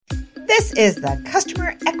This is the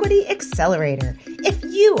Customer Equity Accelerator. If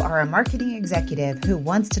you are a marketing executive who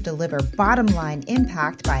wants to deliver bottom line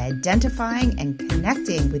impact by identifying and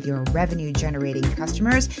connecting with your revenue generating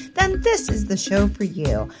customers, then this is the show for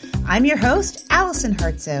you. I'm your host, Allison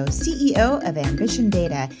Hartsoe, CEO of Ambition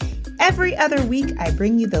Data. Every other week, I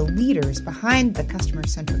bring you the leaders behind the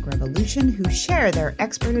customer-centric revolution who share their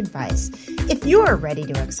expert advice. If you're ready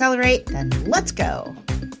to accelerate, then let's go.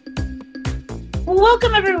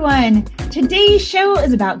 Welcome, everyone. Today's show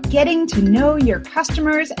is about getting to know your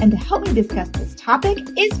customers, and to help me discuss this topic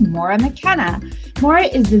is Maura McKenna. Maura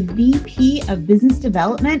is the VP of Business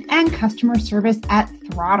Development and Customer Service at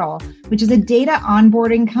Throddle, which is a data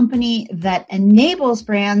onboarding company that enables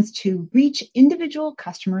brands to reach individual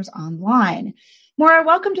customers online. Maura,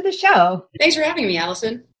 welcome to the show. Thanks for having me,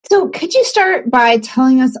 Allison. So could you start by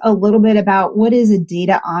telling us a little bit about what is a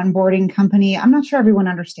data onboarding company? I'm not sure everyone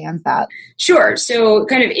understands that. Sure. So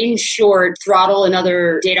kind of in short, Throddle and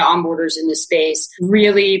other data onboarders in the space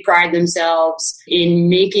really pride themselves in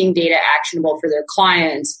making data actionable for their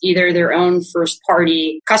clients, either their own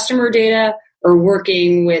first-party customer data or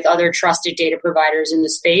working with other trusted data providers in the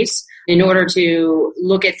space in order to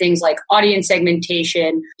look at things like audience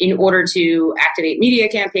segmentation, in order to activate media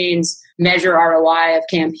campaigns, measure ROI of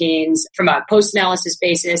campaigns from a post-analysis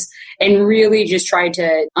basis, and really just try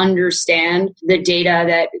to understand the data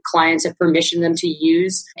that clients have permissioned them to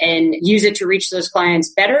use and use it to reach those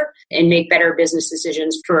clients better and make better business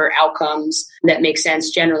decisions for outcomes that make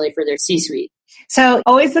sense generally for their C-suite. So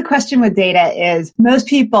always the question with data is, most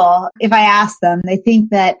people, if I ask them, they think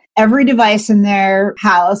that every device in their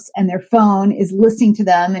house and their phone is listening to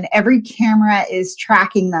them and every camera is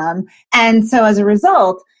tracking them. And so as a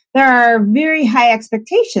result, there are very high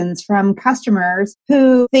expectations from customers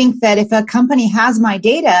who think that if a company has my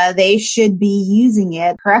data, they should be using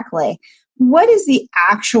it correctly. What is the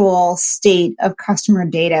actual state of customer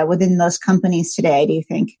data within those companies today, do you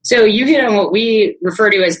think? So you hit on what we refer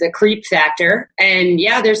to as the creep factor. And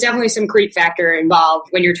yeah, there's definitely some creep factor involved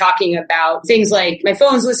when you're talking about things like my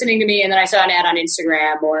phone's listening to me and then I saw an ad on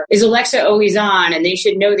Instagram, or is Alexa always on and they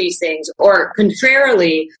should know these things? Or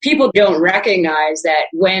contrarily, people don't recognize that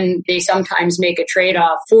when they sometimes make a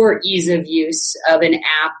trade-off for ease of use of an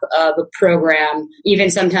app, of a program, even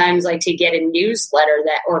sometimes like to get a newsletter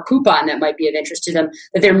that or a coupon that might be of interest to them,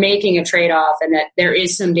 that they're making a trade-off and that there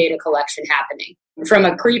is some data collection happening. From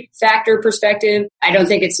a creep factor perspective, I don't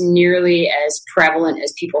think it's nearly as prevalent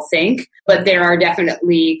as people think, but there are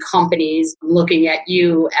definitely companies looking at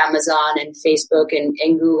you, Amazon and Facebook and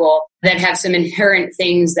Google, that have some inherent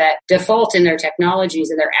things that default in their technologies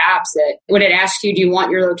and their apps that when it asks you, do you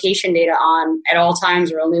want your location data on at all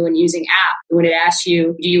times or only when using app? When it asks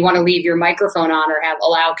you, do you want to leave your microphone on or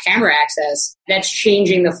allow camera access? That's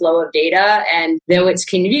changing the flow of data. And though it's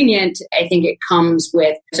convenient, I think it comes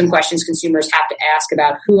with some questions consumers have to ask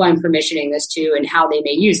about who I'm permissioning this to and how they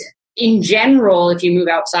may use it. In general, if you move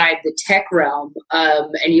outside the tech realm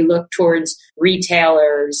and you look towards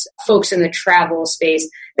retailers, folks in the travel space,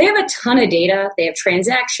 they have a ton of data. They have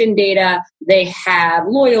transaction data. They have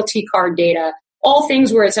loyalty card data, all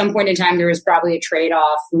things where at some point in time there is probably a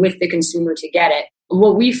trade-off with the consumer to get it.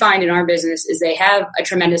 What we find in our business is they have a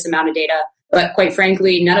tremendous amount of data, but quite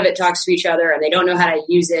frankly, none of it talks to each other and they don't know how to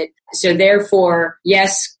use it. So therefore,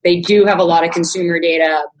 yes, they do have a lot of consumer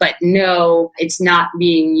data, but no, it's not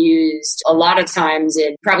being used a lot of times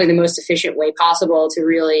in probably the most efficient way possible to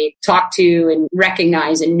really talk to and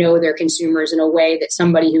recognize and know their consumers in a way that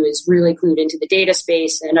somebody who is really clued into the data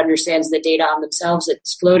space and understands the data on themselves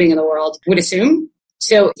that's floating in the world would assume.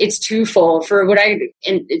 So it's twofold for and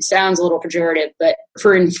it sounds a little pejorative, but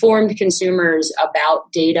for informed consumers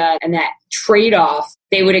about data and that trade-off,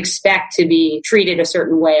 they would expect to be treated a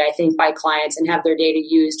certain way, I think, by clients and have their data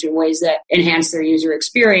used in ways that enhance their user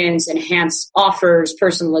experience, enhance offers,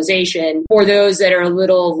 personalization. For those that are a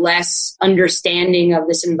little less understanding of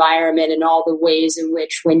this environment and all the ways in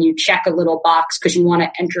which when you check a little box because you want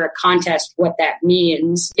to enter a contest, what that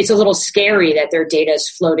means, it's a little scary that their data is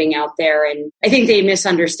floating out there. And I think they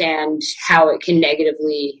misunderstand how it can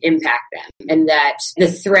negatively impact them and that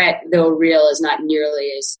the threat, though real, is not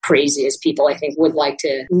nearly as crazy as people, I think, would like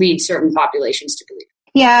to lead certain populations to believe.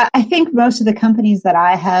 Yeah, I think most of the companies that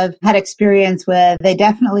I have had experience with, they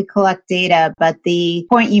definitely collect data, but the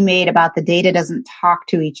point you made about the data doesn't talk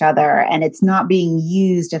to each other and it's not being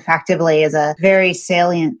used effectively is a very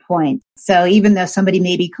salient point. So even though somebody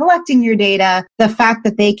may be collecting your data, the fact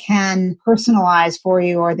that they can personalize for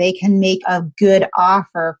you or they can make a good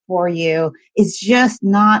offer for you is just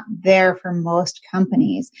not there for most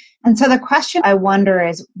companies. And so the question I wonder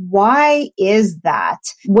is, why is that?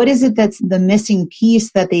 What is it that's the missing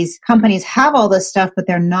piece that these companies have all this stuff, but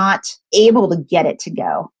they're not able to get it to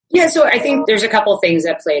go? Yeah, so I think there's a couple of things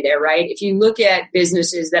at play there, right? If you look at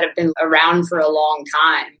businesses that have been around for a long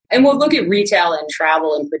time, and we'll look at retail and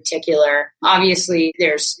travel in particular, obviously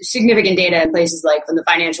there's significant data in places like in the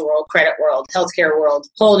financial world, credit world, healthcare world,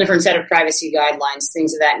 whole different set of privacy guidelines,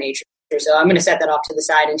 things of that nature. So I'm going to set that off to the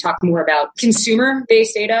side and talk more about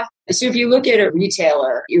consumer-based data. So if you look at a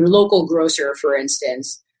retailer, your local grocer, for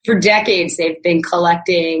instance, for decades, they've been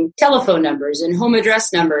collecting telephone numbers and home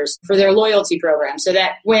address numbers for their loyalty program so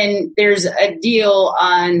that when there's a deal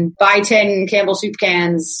on buy 10 Campbell soup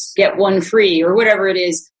cans, get one free or whatever it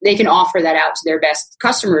is, they can offer that out to their best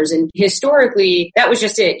customers. And historically, that was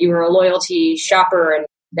just it. You were a loyalty shopper, and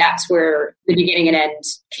that's where the beginning and end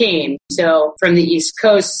came. So from the East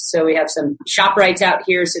Coast, so we have some ShopRites out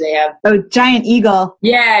here. So they have Giant Eagle.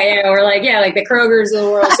 Yeah, or like the Krogers of the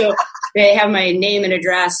world. So they have my name and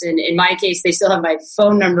address. And in my case, they still have my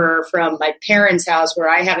phone number from my parents' house where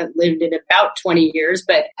I haven't lived in about 20 years,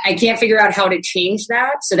 but I can't figure out how to change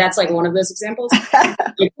that. So that's like one of those examples.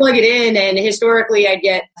 You plug it in, and historically I'd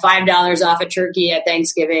get $5 off a turkey at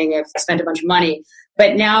Thanksgiving if I spent a bunch of money.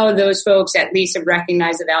 But now those folks at least have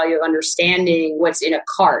recognized the value of understanding what's in a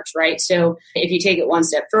cart, right? So if you take it one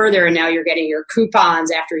step further and now you're getting your coupons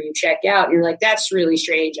after you check out, and you're like, that's really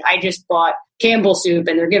strange. I just bought Campbell soup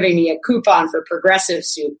and they're giving me a coupon for Progressive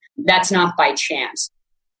soup. That's not by chance.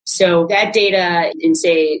 So that data in,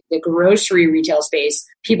 say, the grocery retail space,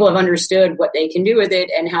 people have understood what they can do with it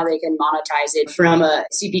and how they can monetize it. From a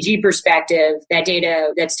CPG perspective, that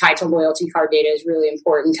data that's tied to loyalty card data is really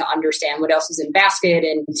important to understand what else is in basket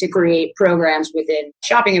and to create programs within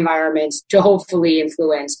shopping environments to hopefully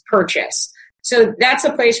influence purchase. So that's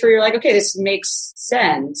a place where you're like, okay, this makes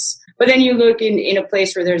sense. But then you look in a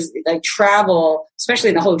place where there's like travel, especially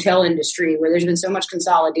in the hotel industry, where there's been so much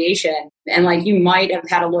consolidation. And like you might have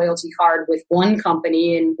had a loyalty card with one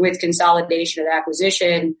company, and with consolidation of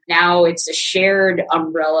acquisition, now it's a shared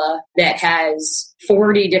umbrella that has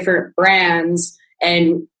 40 different brands.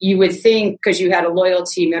 And you would think because you had a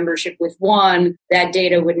loyalty membership with one, that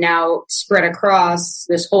data would now spread across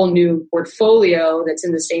this whole new portfolio that's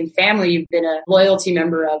in the same family you've been a loyalty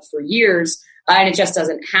member of for years. And it just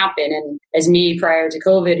doesn't happen. And as me prior to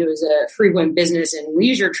COVID, who was a frequent business and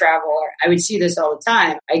leisure traveler, I would see this all the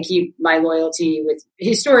time. I keep my loyalty with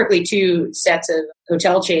historically two sets of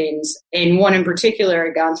hotel chains. And one in particular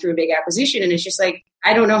had gone through a big acquisition. And it's just like,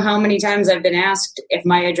 I don't know how many times I've been asked if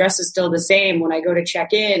my address is still the same when I go to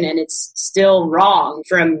check in, and it's still wrong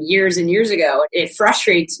from years and years ago. It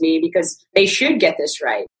frustrates me because they should get this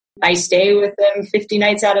right. I stay with them 50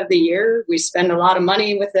 nights out of the year. We spend a lot of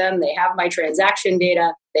money with them. They have my transaction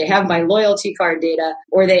data. They have my loyalty card data,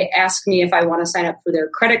 or they ask me if I want to sign up for their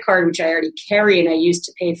credit card, which I already carry and I use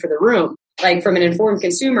to pay for the room. Like from an informed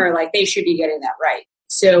consumer, like they should be getting that right.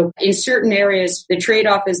 So in certain areas, the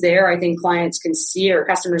trade-off is there. I think clients can see it or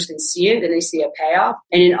customers can see it and they see a payoff.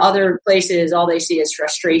 And in other places, all they see is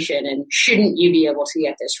frustration and shouldn't you be able to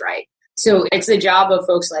get this right? So it's the job of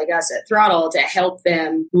folks like us at Throttle to help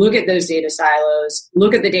them look at those data silos,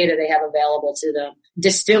 look at the data they have available to them,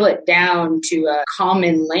 distill it down to a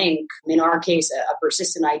common link, in our case, a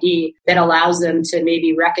persistent ID that allows them to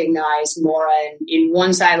maybe recognize more in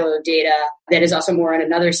one silo of data that is also more in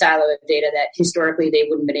another silo of data that historically they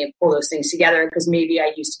wouldn't have been able to pull those things together because maybe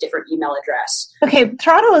I used a different email address. Okay,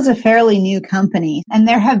 Throttle is a fairly new company, and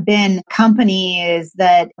there have been companies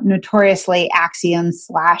that notoriously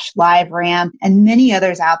Axiom/LiveRamp and many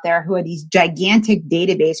others out there who are these gigantic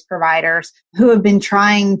database providers who have been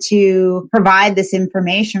trying to provide this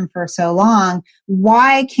information for so long.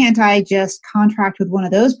 Why can't I just contract with one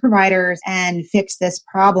of those providers and fix this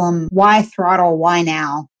problem? Why Throttle? Why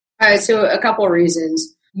now? So a couple of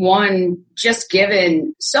reasons. One, just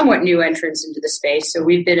given somewhat new entrants into the space. So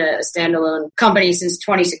we've been a standalone company since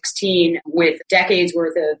 2016 with decades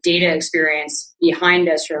worth of data experience behind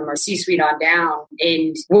us from our C-suite on down.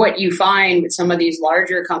 And what you find with some of these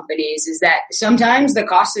larger companies is that sometimes the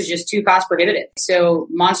cost is just too cost prohibitive. So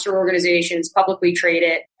monster organizations publicly trade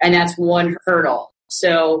it, and that's one hurdle.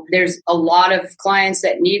 So there's a lot of clients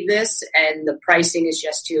that need this and the pricing is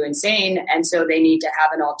just too insane. And so they need to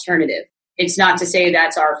have an alternative. It's not to say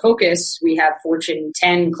that's our focus. We have Fortune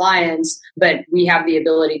 10 clients, but we have the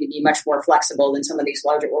ability to be much more flexible than some of these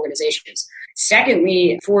larger organizations.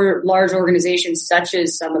 Secondly, for large organizations such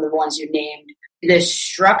as some of the ones you named, the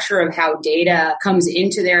structure of how data comes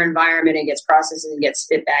into their environment and gets processed and gets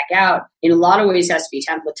spit back out in a lot of ways has to be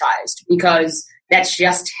templatized, because that's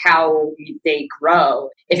just how they grow.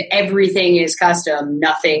 If everything is custom,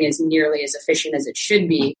 nothing is nearly as efficient as it should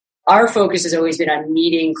be. Our focus has always been on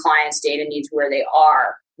meeting clients' data needs where they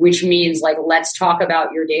are, which means like, let's talk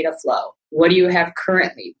about your data flow. What do you have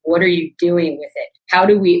currently? What are you doing with it? How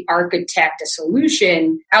do we architect a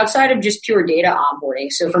solution outside of just pure data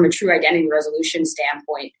onboarding? So from a true identity resolution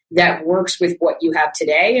standpoint, that works with what you have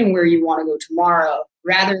today and where you want to go tomorrow,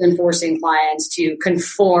 rather than forcing clients to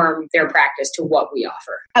conform their practice to what we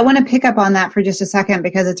offer. I want to pick up on that for just a second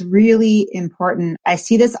because it's really important. I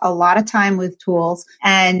see this a lot of time with tools,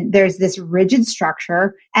 and there's this rigid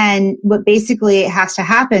structure. And what basically has to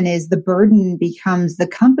happen is the burden becomes the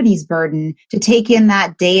company's burden to take in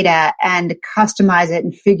that data and customize it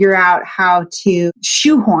and figure out how to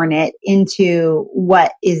shoehorn it into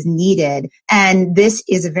what is needed. And this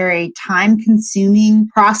is a very time-consuming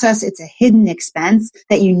process. It's a hidden expense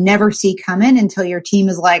that you never see come in until your team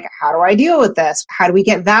is like, how do I deal with this? How do we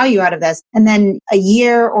get value out of this? And then a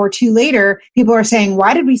year or two later, people are saying,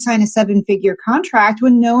 why did we sign a 7-figure contract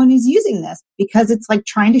when no one is using this? Because it's like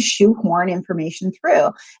trying to shoehorn information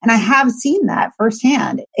through. And I have seen that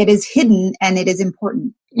firsthand. It is hidden and it is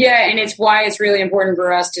important. Yeah, and it's why it's really important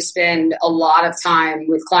for us to spend a lot of time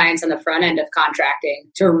with clients on the front end of contracting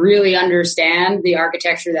to really understand the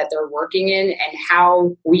architecture that they're working in and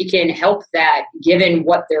how we can help that given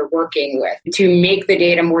what they're working with to make the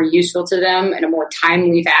data more useful to them in a more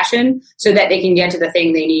timely fashion so that they can get to the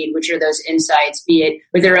thing they need, which are those insights, be it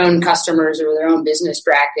with their own customers or their own business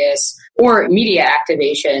practice or media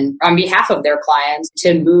activation on behalf of their clients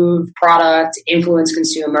to move product, influence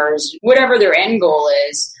consumers, whatever their end goal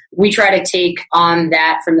is. We try to take on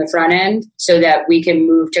that from the front end so that we can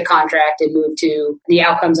move to contract and move to the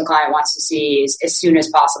outcomes the client wants to see as soon as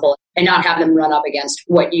possible and not have them run up against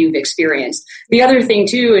what you've experienced. The other thing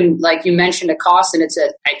too, and like you mentioned a cost, and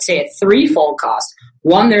I'd say a threefold cost.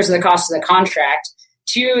 One, there's the cost of the contract.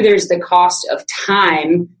 Two, there's the cost of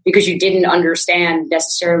time because you didn't understand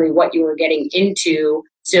necessarily what you were getting into.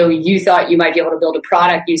 So you thought you might be able to build a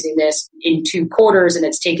product using this in 2 quarters and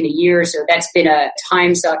it's taken a year. So that's been a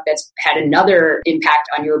time suck that's had another impact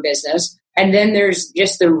on your business. And then there's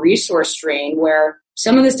just the resource strain where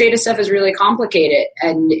some of this data stuff is really complicated.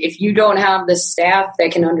 And if you don't have the staff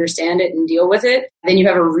that can understand it and deal with it, then you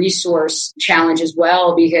have a resource challenge as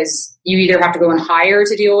well because you either have to go and hire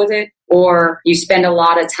to deal with it or you spend a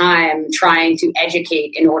lot of time trying to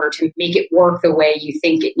educate in order to make it work the way you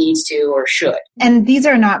think it needs to or should. And these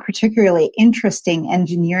are not particularly interesting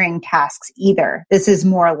engineering tasks either. This is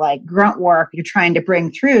more like grunt work you're trying to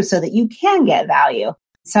bring through so that you can get value.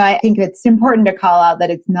 So I think it's important to call out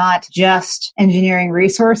that it's not just engineering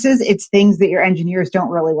resources. It's things that your engineers don't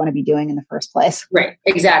really want to be doing in the first place. Right,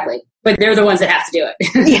 exactly. But they're the ones that have to do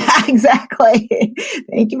it. Yeah, exactly.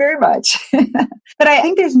 Thank you very much. But I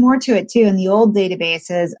think there's more to it too. In the old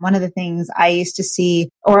databases, one of the things I used to see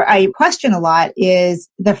or I question a lot is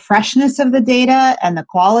the freshness of the data and the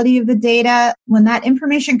quality of the data. When that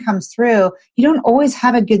information comes through, you don't always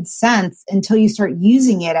have a good sense until you start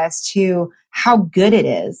using it as to how good it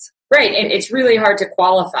is. Right. And it's really hard to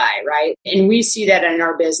qualify, right? And we see that in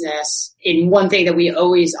our business. And one thing that we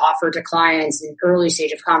always offer to clients in early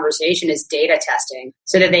stage of conversation is data testing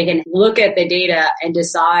so that they can look at the data and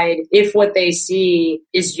decide if what they see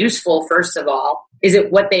is useful, first of all. Is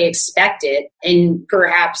it what they expected? And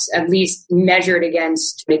perhaps at least measured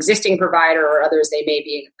against an existing provider or others they may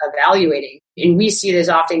be evaluating. And we see this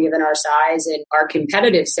often given our size and our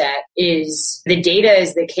competitive set is the data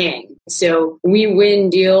is the king. So we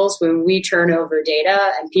win deals when we turn over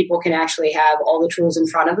data and people can actually have all the tools in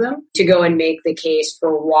front of them to go and make the case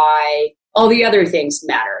for why all the other things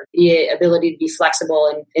matter. The ability to be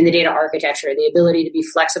flexible in the data architecture, the ability to be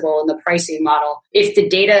flexible in the pricing model. If the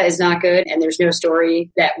data is not good and there's no story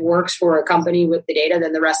that works for a company with the data,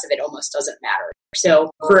 then the rest of it almost doesn't matter.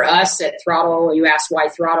 So for us at Throttle, you asked why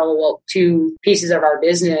Throttle? Well, 2 pieces of our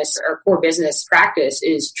business, our core business practice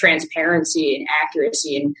is transparency and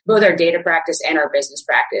accuracy in both our data practice and our business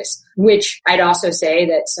practice, which I'd also say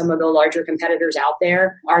that some of the larger competitors out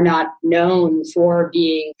there are not known for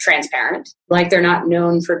being transparent. Like they're not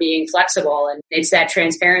known for being flexible. And it's that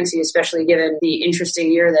transparency, especially given the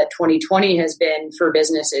interesting year that 2020 has been for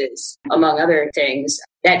businesses, among other things.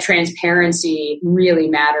 That transparency really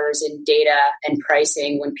matters in data and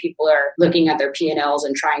pricing when people are looking at their P&Ls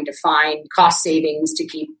and trying to find cost savings to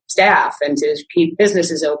keep staff and to keep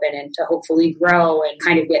businesses open and to hopefully grow and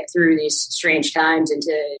kind of get through these strange times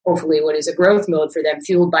into hopefully what is a growth mode for them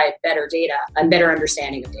fueled by better data and better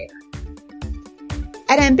understanding of data.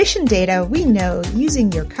 At Ambition Data, we know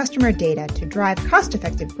using your customer data to drive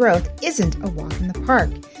cost-effective growth isn't a walk in the park.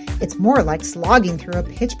 It's more like slogging through a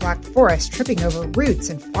pitch-black forest, tripping over roots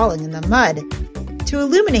and falling in the mud. To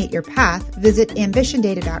illuminate your path, visit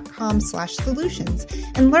ambitiondata.com/solutions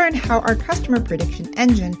and learn how our customer prediction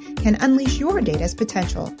engine can unleash your data's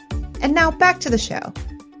potential. And now back to the show.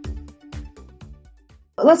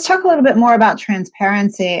 Let's talk a little bit more about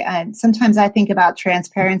transparency. Sometimes I think about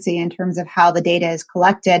transparency in terms of how the data is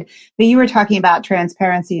collected, but you were talking about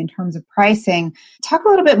transparency in terms of pricing. Talk a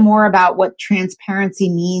little bit more about what transparency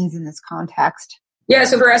means in this context. Yeah,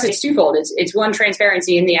 so for us, it's twofold. It's one,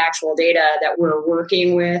 transparency in the actual data that we're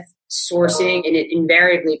working with, sourcing, and it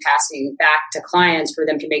invariably passing back to clients for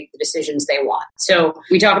them to make the decisions they want. So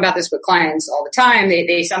we talk about this with clients all the time.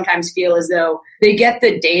 They sometimes feel as though they get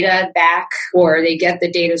the data back or they get the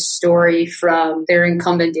data story from their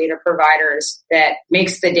incumbent data providers that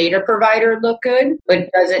makes the data provider look good, but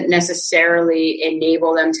doesn't necessarily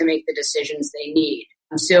enable them to make the decisions they need.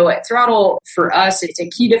 So at Throttle, for us, it's a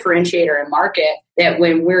key differentiator in market that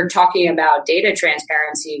when we're talking about data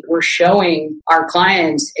transparency, we're showing our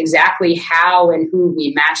clients exactly how and who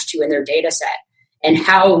we match to in their data set and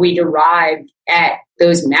how we derived at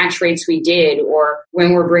those match rates we did, or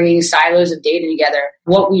when we're bringing silos of data together,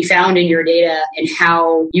 what we found in your data and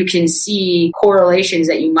how you can see correlations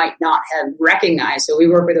that you might not have recognized. So we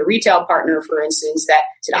work with a retail partner, for instance, that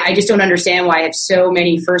said, I just don't understand why I have so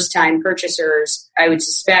many first-time purchasers. I would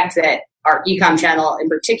suspect that our e-com channel in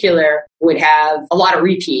particular would have a lot of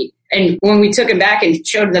repeat. And when we took them back and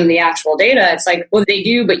showed them the actual data, it's like, well, they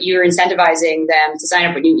do, but you're incentivizing them to sign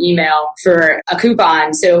up a new email for a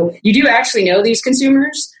coupon. So you do actually know these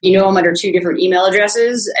consumers. You know them under two different email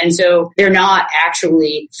addresses. And so they're not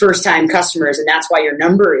actually first-time customers. And that's why your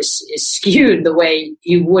number is skewed the way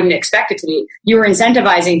you wouldn't expect it to be. You were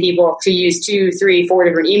incentivizing people to use 2, 3, 4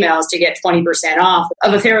 different emails to get 20% off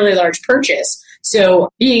of a fairly large purchase. So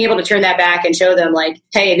being able to turn that back and show them like,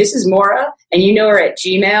 hey, this is Maura, and you know her at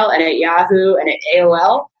Gmail and at Yahoo and at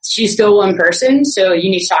AOL. She's still one person, so you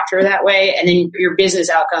need to talk to her that way, and then your business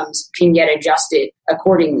outcomes can get adjusted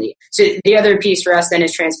accordingly. So the other piece for us then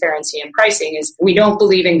is transparency and pricing is we don't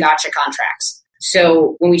believe in gotcha contracts.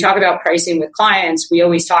 So when we talk about pricing with clients, we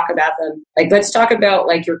always talk about them. Like, let's talk about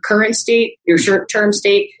like your current state, your short-term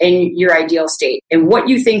state, and your ideal state, and what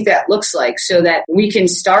you think that looks like so that we can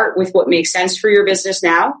start with what makes sense for your business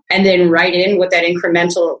now and then write in what that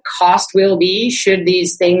incremental cost will be should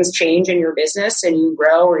these things change in your business and you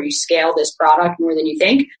grow or you scale this product more than you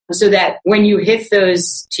think, so that when you hit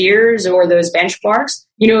those tiers or those benchmarks,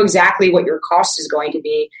 you know exactly what your cost is going to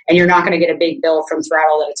be, and you're not going to get a big bill from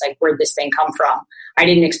Throttle that it's like, where'd this thing come from? I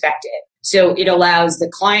didn't expect it. So it allows the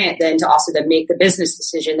client then to also then make the business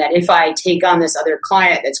decision that if I take on this other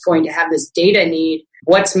client that's going to have this data need,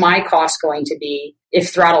 what's my cost going to be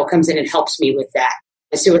if Throttle comes in and helps me with that?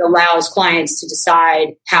 So it allows clients to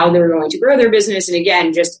decide how they're going to grow their business. And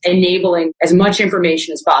again, just enabling as much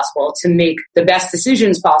information as possible to make the best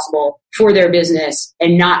decisions possible for their business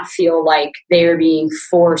and not feel like they're being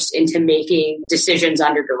forced into making decisions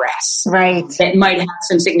under duress. Right. That might have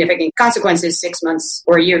some significant consequences 6 months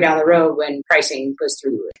or a year down the road when pricing goes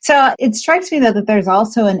through the roof. So it strikes me though that there's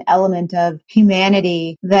also an element of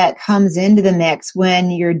humanity that comes into the mix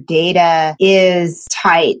when your data is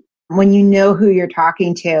tight, when you know who you're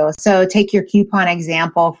talking to. So take your coupon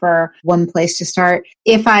example for one place to start.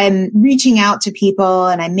 If I'm reaching out to people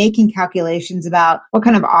and I'm making calculations about what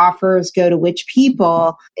kind of offers go to which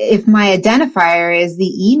people, if my identifier is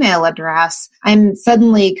the email address, I'm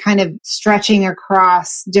suddenly kind of stretching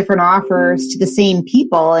across different offers to the same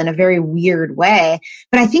people in a very weird way.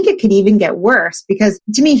 But I think it could even get worse because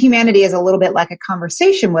to me, humanity is a little bit like a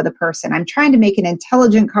conversation with a person. I'm trying to make an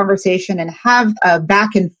intelligent conversation and have a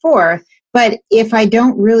back and forth. But if I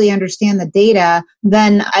don't really understand the data,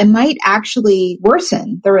 then I might actually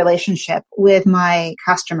worsen the relationship with my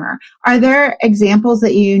customer. Are there examples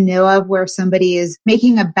that you know of where somebody is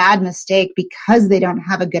making a bad mistake because they don't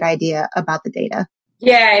have a good idea about the data?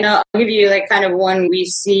 Yeah, and I'll give you like kind of one we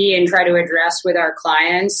see and try to address with our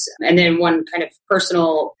clients. And then one kind of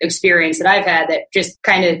personal experience that I've had that just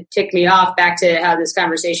kind of ticked me off back to how this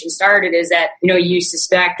conversation started is that, you know, you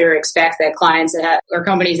suspect or expect that clients that have, or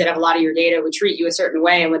companies that have a lot of your data would treat you a certain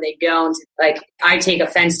way. And when they don't, like I take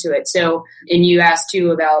offense to it. So, and you asked too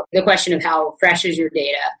about the question of how fresh is your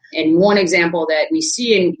data. And one example that we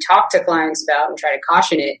see and talk to clients about and try to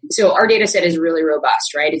caution it. So our data set is really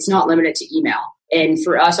robust, right? It's not limited to email. And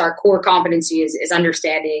for us, our core competency is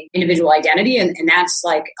understanding individual identity. And that's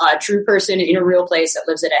like a true person in a real place that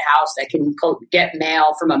lives at a house that can get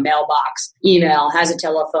mail from a mailbox, email, has a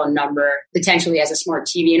telephone number, potentially has a smart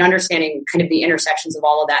TV, and understanding kind of the intersections of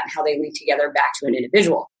all of that and how they link together back to an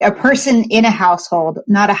individual. A person in a household,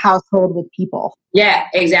 not a household with people. Yeah,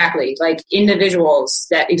 exactly. Like individuals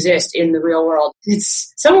that exist in the real world.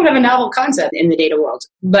 It's somewhat of a novel concept in the data world.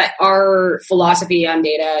 But our philosophy on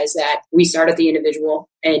data is that we start at the individual,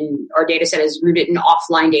 and our data set is rooted in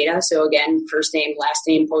offline data. So again, first name, last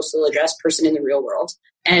name, postal address, person in the real world.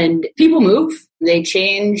 And people move, they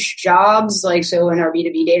change jobs. Like, so in our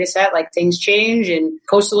B2B data set, like things change and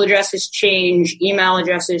postal addresses change, email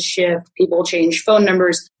addresses shift, people change phone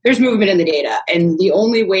numbers. There's movement in the data. And the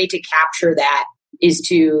only way to capture that is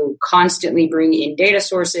to constantly bring in data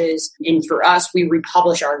sources. And for us, we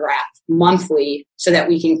republish our graph monthly so that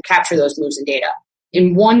we can capture those moves in data.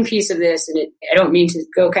 In one piece of this, and I don't mean to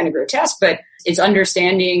go kind of grotesque, but it's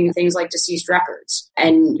understanding things like deceased records.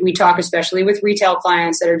 And we talk especially with retail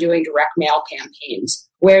clients that are doing direct mail campaigns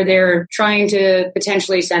where they're trying to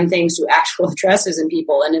potentially send things to actual addresses and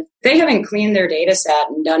people. And if they haven't cleaned their data set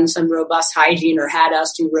and done some robust hygiene or had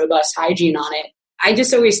us do robust hygiene on it, I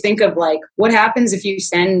just always think of like, what happens if you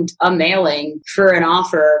send a mailing for an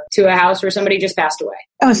offer to a house where somebody just passed away?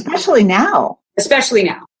 Oh, especially now. Especially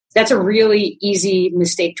now. That's a really easy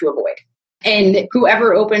mistake to avoid. And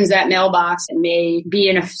whoever opens that mailbox may be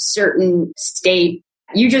in a certain state.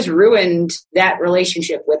 You just ruined that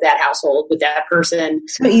relationship with that household, with that person.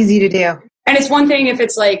 So easy to do. And it's one thing if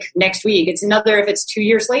it's like next week. It's another if it's 2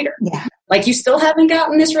 years later. Yeah. Like you still haven't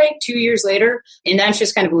gotten this right 2 years later. And that's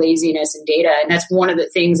just kind of laziness in data. And that's one of the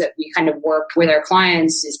things that we kind of work with our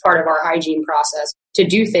clients as part of our hygiene process to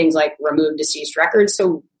do things like remove deceased records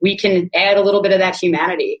so we can add a little bit of that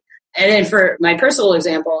humanity. And then for my personal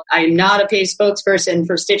example, I'm not a paid spokesperson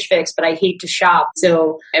for Stitch Fix, but I hate to shop.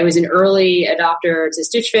 So I was an early adopter to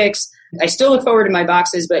Stitch Fix. I still look forward to my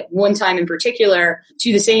boxes, but one time in particular,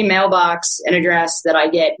 to the same mailbox and address that I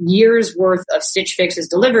get years worth of Stitch Fixes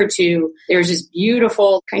delivered to, there's this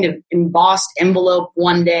beautiful kind of embossed envelope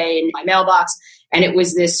one day in my mailbox. And it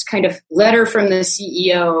was this kind of letter from the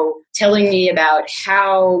CEO telling me about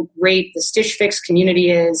how great the Stitch Fix community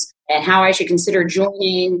is and how I should consider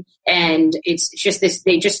joining. And it's just this,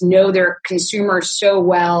 they just know their consumers so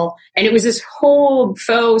well. And it was this whole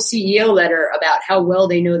faux CEO letter about how well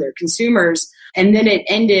they know their consumers. And then it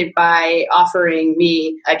ended by offering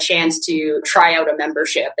me a chance to try out a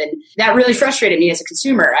membership. And that really frustrated me as a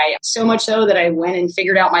consumer. So much so that I went and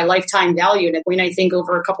figured out my lifetime value. And when I think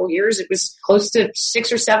over a couple of years, it was close to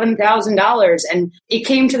 $6,000 or $7,000. And it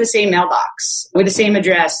came to the same mailbox with the same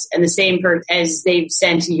address and the same as they've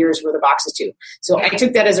sent years worth of boxes to. So I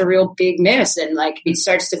took that as a real big miss. And like, it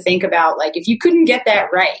starts to think about like, if you couldn't get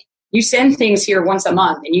that right, you send things here once a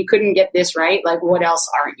month and you couldn't get this right, like what else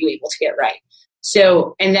aren't you able to get right?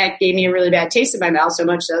 So, and that gave me a really bad taste in my mouth, so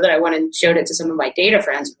much so that I went and showed it to some of my data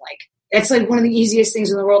friends. Like, it's like one of the easiest things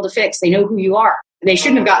in the world to fix. They know who you are. They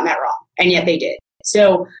shouldn't have gotten that wrong, and yet they did.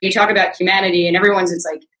 So you talk about humanity, and it's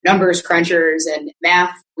like numbers crunchers and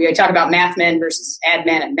math. We talk about math men versus ad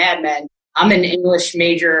men and mad men. I'm an English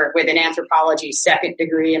major with an anthropology second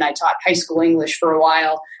degree, and I taught high school English for a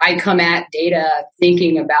while. I come at data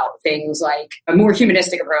thinking about things like a more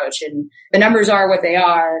humanistic approach, and the numbers are what they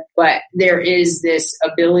are, but there is this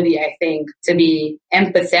ability, I think, to be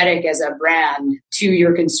empathetic as a brand to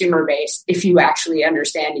your consumer base if you actually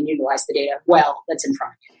understand and utilize the data well that's in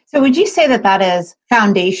front of you. So would you say that that is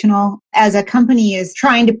foundational as a company is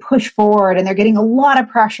trying to push forward and they're getting a lot of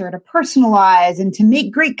pressure to personalize and to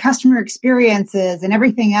make great customer experiences and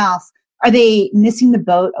everything else? Are they missing the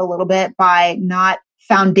boat a little bit by not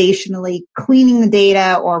foundationally cleaning the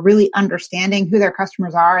data or really understanding who their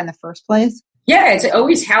customers are in the first place? Yeah, it's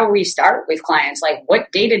always how we start with clients. Like,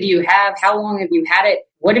 what data do you have? How long have you had it?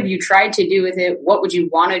 What have you tried to do with it? What would you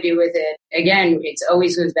want to do with it? Again, it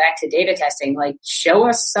always goes back to data testing. Like, show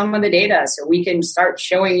us some of the data so we can start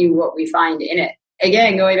showing you what we find in it.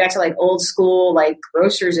 Again, going back to like old school, like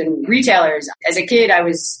grocers and retailers. As a kid, I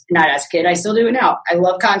still do it now. I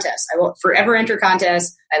love contests. I will forever enter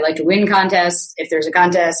contests. I like to win contests. If there's a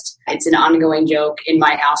contest, it's an ongoing joke in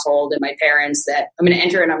my household and my parents that I'm going to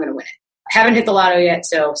enter and I'm going to win it. Haven't hit the lotto yet,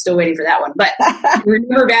 so still waiting for that one. But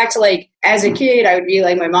remember back to like, as a kid, I would be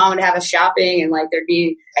like, my mom would have us shopping and like there'd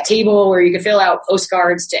be a table where you could fill out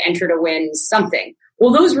postcards to enter to win something.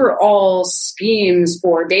 Well, those were all schemes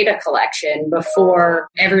for data collection before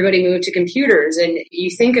everybody moved to computers. And you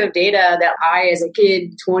think of data that I, as a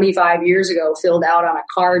kid 25 years ago, filled out on a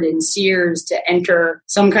card in Sears to enter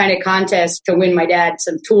some kind of contest to win my dad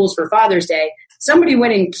some tools for Father's Day. somebody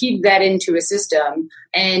went and keyed that into a system.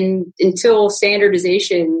 And until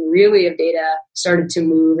standardization really of data started to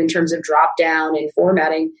move in terms of drop down and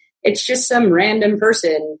formatting, it's just some random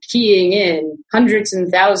person keying in hundreds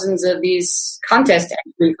and thousands of these contest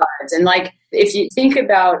entry cards. And like, if you think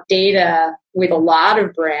about data with a lot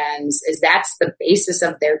of brands, is that's the basis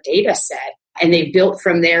of their data set. And they've built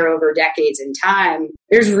from there over decades in time.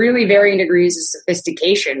 There's really varying degrees of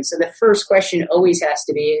sophistication. So the first question always has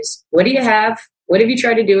to be is, what do you have? What have you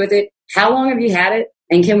tried to do with it? How long have you had it?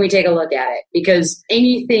 And can we take a look at it? Because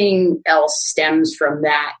anything else stems from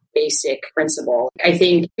that basic principle. I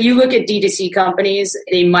think you look at D2C companies,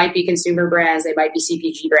 they might be consumer brands, they might be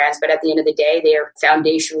CPG brands, but at the end of the day, they are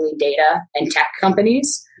foundationally data and tech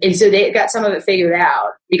companies. And so they got some of it figured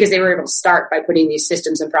out because they were able to start by putting these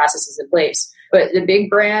systems and processes in place. But the big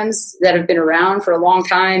brands that have been around for a long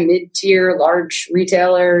time, mid-tier, large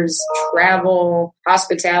retailers, travel,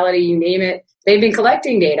 hospitality, you name it, they've been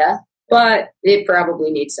collecting data, but it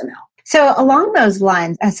probably needs some help. So along those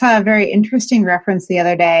lines, I saw a very interesting reference the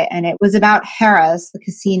other day, and it was about Harrah's, the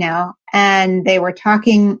casino, and they were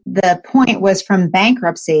talking, the point was from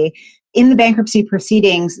bankruptcy. In the bankruptcy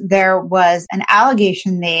proceedings, there was an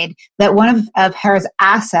allegation made that one of Harrah's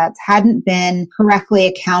assets hadn't been correctly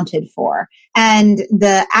accounted for. And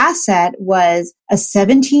the asset was a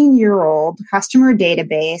 17-year-old customer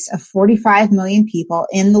database of 45 million people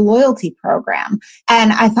in the loyalty program.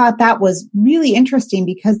 And I thought that was really interesting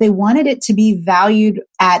because they wanted it to be valued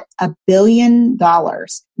at $1 billion,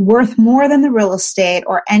 worth more than the real estate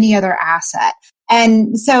or any other asset.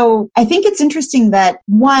 And so I think it's interesting that,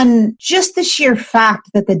 one, just the sheer fact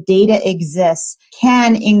that the data exists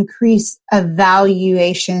can increase a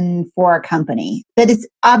valuation for a company. That it's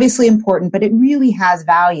obviously important, but it really has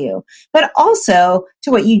value. But also,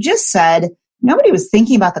 to what you just said, nobody was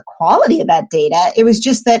thinking about the quality of that data. It was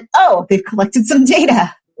just that, oh, they've collected some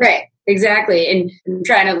data. Right. Exactly. And I'm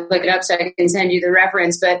trying to look it up so I can send you the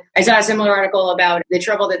reference. But I saw a similar article about the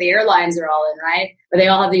trouble that the airlines are all in, right? But they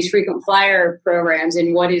all have these frequent flyer programs.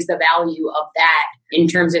 And what is the value of that in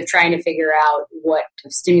terms of trying to figure out what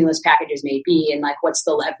stimulus packages may be and like what's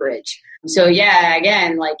the leverage? So yeah,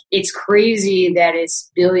 again, like it's crazy that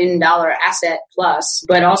it's $1 billion asset plus,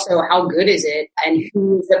 but also how good is it? And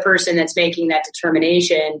who's the person that's making that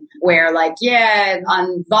determination where like, yeah,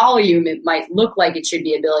 on volume, it might look like it should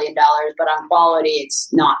be $1 billion, but on quality,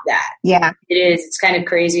 it's not that. Yeah, it is. It's kind of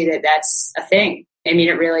crazy that that's a thing. I mean,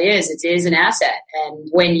 it really is. It is an asset. And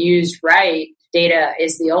when used right, data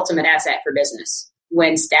is the ultimate asset for business.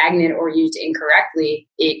 When stagnant or used incorrectly,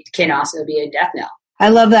 it can also be a death knell. I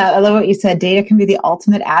love that. I love what you said. Data can be the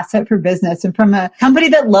ultimate asset for business. And from a company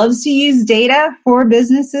that loves to use data for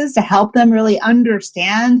businesses to help them really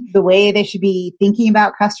understand the way they should be thinking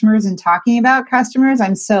about customers and talking about customers,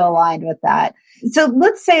 I'm so aligned with that. So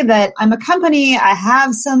let's say that I'm a company, I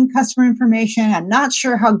have some customer information, I'm not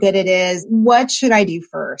sure how good it is. What should I do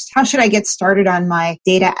first? How should I get started on my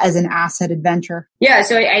data as an asset adventure? Yeah,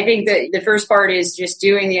 so I think that the first part is just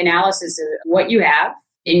doing the analysis of what you have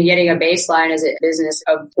and getting a baseline as a business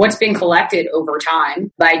of what's been collected over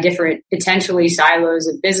time by different potentially silos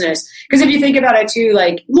of business. Because if you think about it too,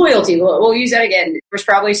 like loyalty, we'll use that again. There's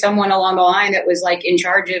probably someone along the line that was like in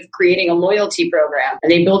charge of creating a loyalty program.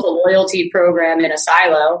 And they built a loyalty program in a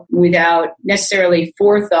silo without necessarily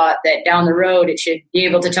forethought that down the road it should be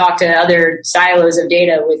able to talk to other silos of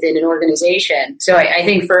data within an organization. So I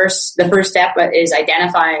think the first step is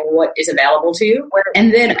identifying what is available to you.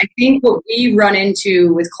 And then I think what we run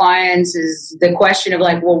into with clients is the question of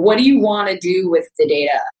like, well, what do you want to do with the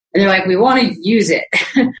data? And they're like, we want to use it,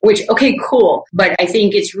 which, okay, cool. But I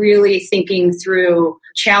think it's really thinking through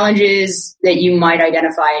challenges that you might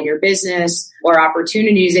identify in your business or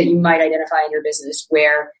opportunities that you might identify in your business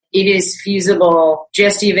where it is feasible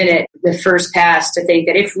just even at the first pass to think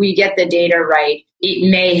that if we get the data right,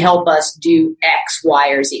 it may help us do X, Y,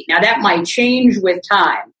 or Z. Now that might change with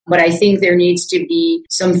time, but I think there needs to be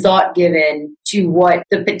some thought given to what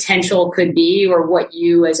the potential could be or what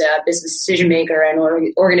you as a business decision maker and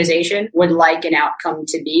organization would like an outcome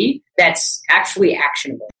to be that's actually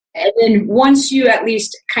actionable. And then once you at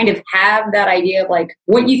least kind of have that idea of like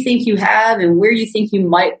what you think you have and where you think you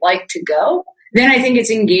might like to go, then I think it's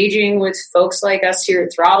engaging with folks like us here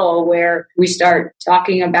at Throttle where we start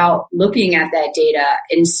talking about looking at that data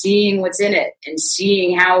and seeing what's in it and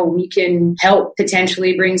seeing how we can help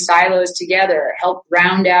potentially bring silos together, help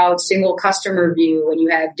round out single customer view when you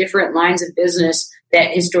have different lines of business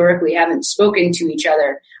that historically haven't spoken to each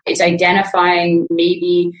other. It's identifying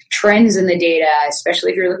maybe trends in the data,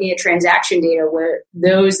 especially if you're looking at transaction data, where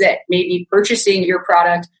those that may be purchasing your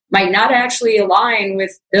product might not actually align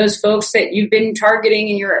with those folks that you've been targeting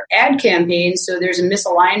in your ad campaign. So there's a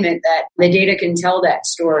misalignment that the data can tell that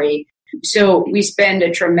story. So we spend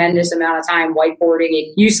a tremendous amount of time whiteboarding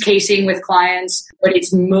and use casing with clients, but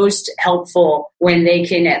it's most helpful when they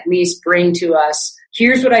can at least bring to us,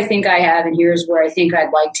 here's what I think I have and here's where I think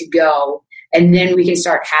I'd like to go. And then we can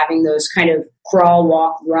start having those kind of crawl,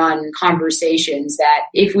 walk, run conversations that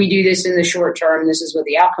if we do this in the short term, this is what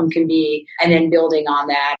the outcome can be, and then building on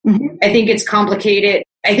that. Mm-hmm. I think it's complicated.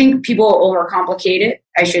 I think people overcomplicate it,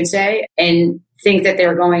 I should say, and think that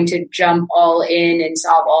they're going to jump all in and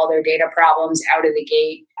solve all their data problems out of the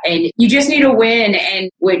gate. And you just need a win, and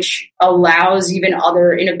which allows even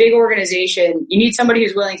in a big organization, you need somebody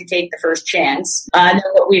who's willing to take the first chance. And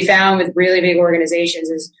what we found with really big organizations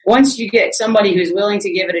is once you get somebody who's willing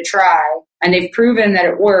to give it a try, and they've proven that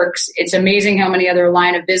it works, it's amazing how many other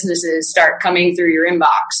line of businesses start coming through your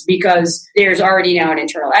inbox because there's already now an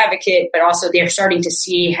internal advocate, but also they're starting to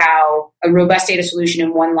see how a robust data solution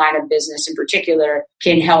in one line of business in particular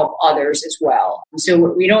can help others as well. So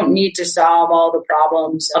we don't need to solve all the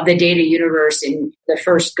problems of the data universe in the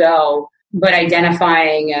first go, but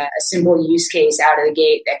identifying a simple use case out of the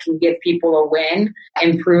gate that can give people a win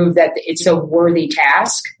and prove that it's a worthy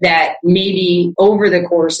task that maybe over the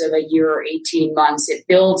course of a year or 18 months, it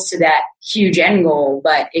builds to that huge end goal,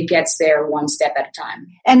 but it gets there one step at a time.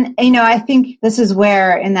 And, I think this is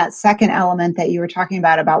where in that second element that you were talking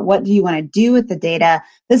about what do you want to do with the data?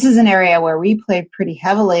 This is an area where we play pretty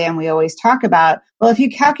heavily, and we always talk about, well, if you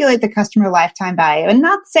calculate the customer lifetime value, and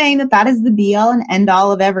not saying that that is the be all and end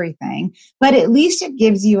all of everything, but at least it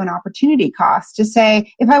gives you an opportunity cost to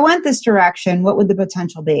say, if I went this direction, what would the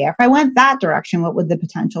potential be? If I went that direction, what would the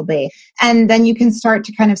potential be? And then you can start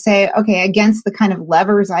to kind of say, okay, against the kind of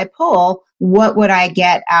levers I pull, what would I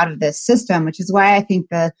get out of this system? Which is why I think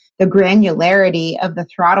the granularity of the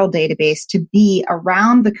Throttle database to be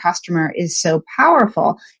around the customer is so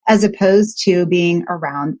powerful, as opposed to being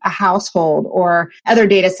around a household, or other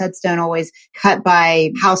data sets don't always cut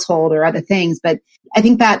by household or other things. But I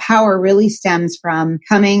think that power really stems from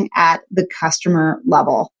coming at the customer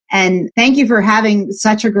level. And thank you for having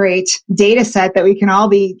such a great data set that we can all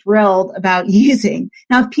be thrilled about using.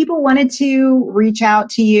 Now, if people wanted to reach out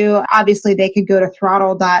to you, obviously they could go to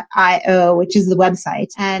throttle.io, which is the website.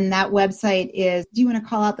 And that website is, do you want to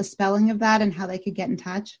call out the spelling of that and how they could get in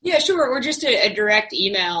touch? Yeah, sure. Or just a direct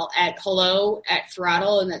email at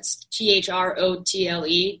hello@throttle, and that's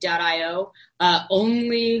THROTLE.io.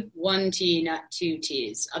 Only one T, not two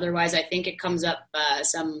T's. Otherwise, I think it comes up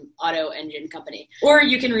some auto engine company. Or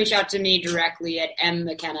you can reach out to me directly at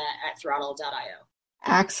mmckenna@throttle.io.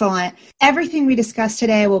 Excellent. Everything we discussed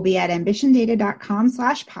today will be at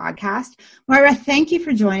ambitiondata.com/podcast. Moira, thank you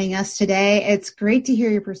for joining us today. It's great to hear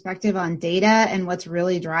your perspective on data and what's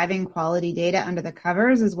really driving quality data under the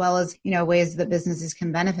covers, as well as, ways that businesses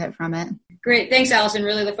can benefit from it. Great. Thanks, Allison.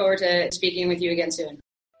 Really look forward to speaking with you again soon.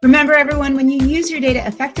 Remember, everyone, when you use your data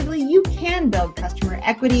effectively, you can build customer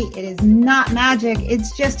equity. It is not magic.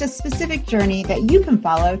 It's just a specific journey that you can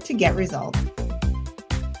follow to get results.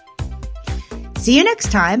 See you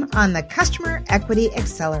next time on the Customer Equity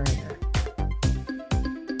Accelerator.